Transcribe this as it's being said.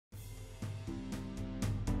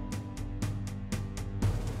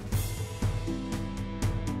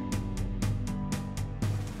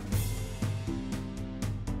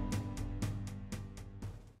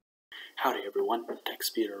Howdy everyone,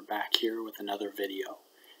 TechSpeeder back here with another video.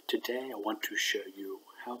 Today I want to show you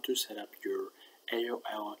how to set up your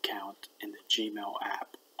AOL account in the Gmail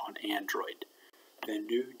app on Android. The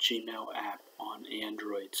new Gmail app on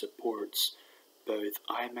Android supports both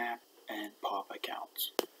IMAP and POP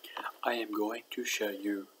accounts. I am going to show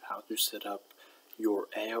you how to set up your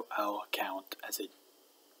AOL account as a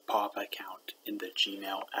POP account in the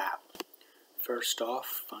Gmail app. First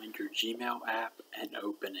off, find your Gmail app and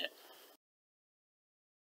open it.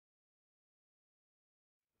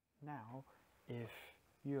 Now, if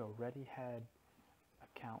you already had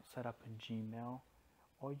account set up in Gmail,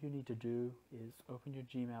 all you need to do is open your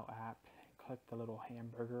Gmail app, click the little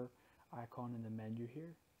hamburger icon in the menu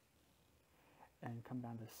here, and come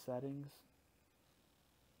down to Settings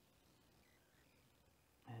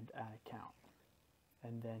and Add Account.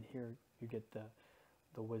 And then here you get the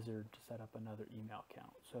wizard to set up another email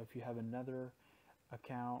account. So if you have another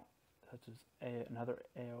account, such as another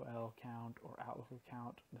AOL account or Outlook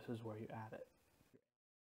account, this is where you add it.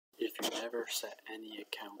 If you never set any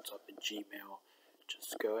accounts up in Gmail,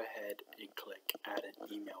 just go ahead and click Add an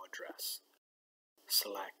email address.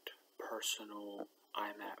 Select Personal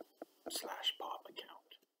IMAP/POP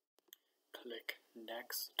account. Click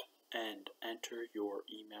Next and enter your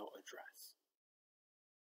email address.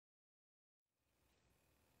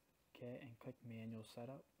 Okay, and click Manual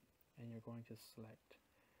Setup, and you're going to select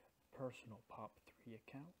Personal POP3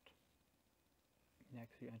 account.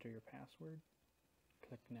 Next, you enter your password.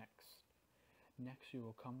 Click Next. Next, you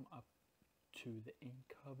will come up to the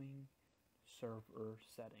incoming server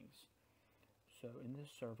settings. So in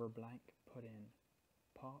this server blank, put in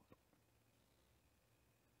pop.aol.com.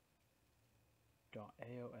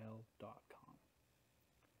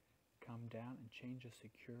 Come down and change the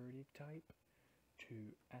security type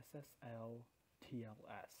to SSL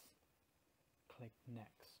TLS. Click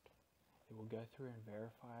Next. It will go through and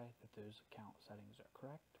verify that those account settings are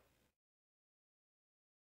correct.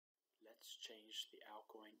 Let's change the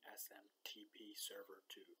outgoing SMTP server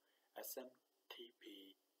to smtp.aol.com.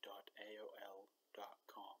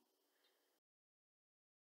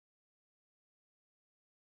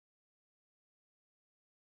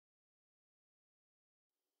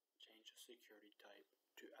 Change the security type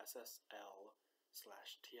to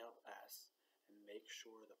SSL/TLS and make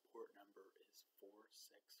sure the port number is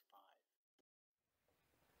 465.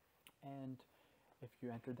 And if you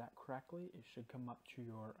entered that correctly, it should come up to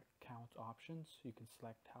your account options. You can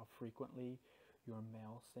select how frequently your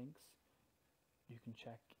mail syncs. You can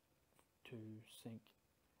check to sync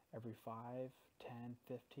every 5, 10,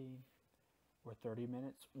 15, or 30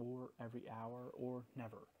 minutes, or every hour, or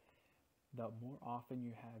never. The more often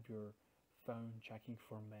you have your phone checking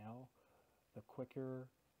for mail, the quicker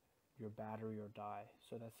your battery will die.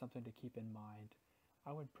 So that's something to keep in mind.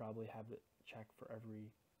 I would probably have it check for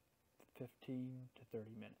every 15 to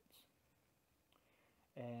 30 minutes.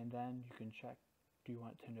 And then you can check, do you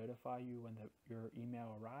want to notify you when your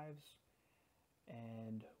email arrives,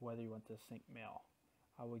 and whether you want to sync mail.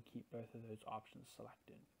 I would keep both of those options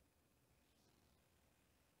selected.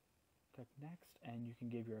 Click Next, and you can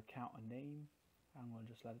give your account a name. I'm going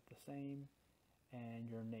to just let it the same, and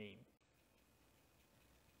your name.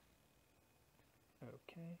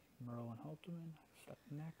 Okay, Merlin Holteman.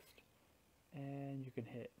 Select Next, and you can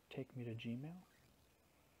hit Take Me to Gmail.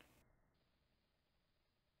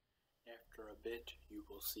 After a bit, you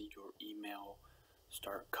will see your email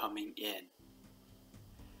start coming in.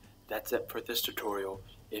 That's it for this tutorial.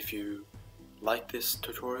 If you like this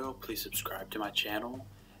tutorial, please subscribe to my channel.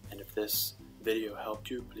 And if this video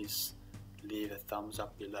helped you, please leave a thumbs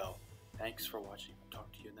up below. Thanks for watching. I'll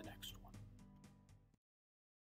talk to you next time.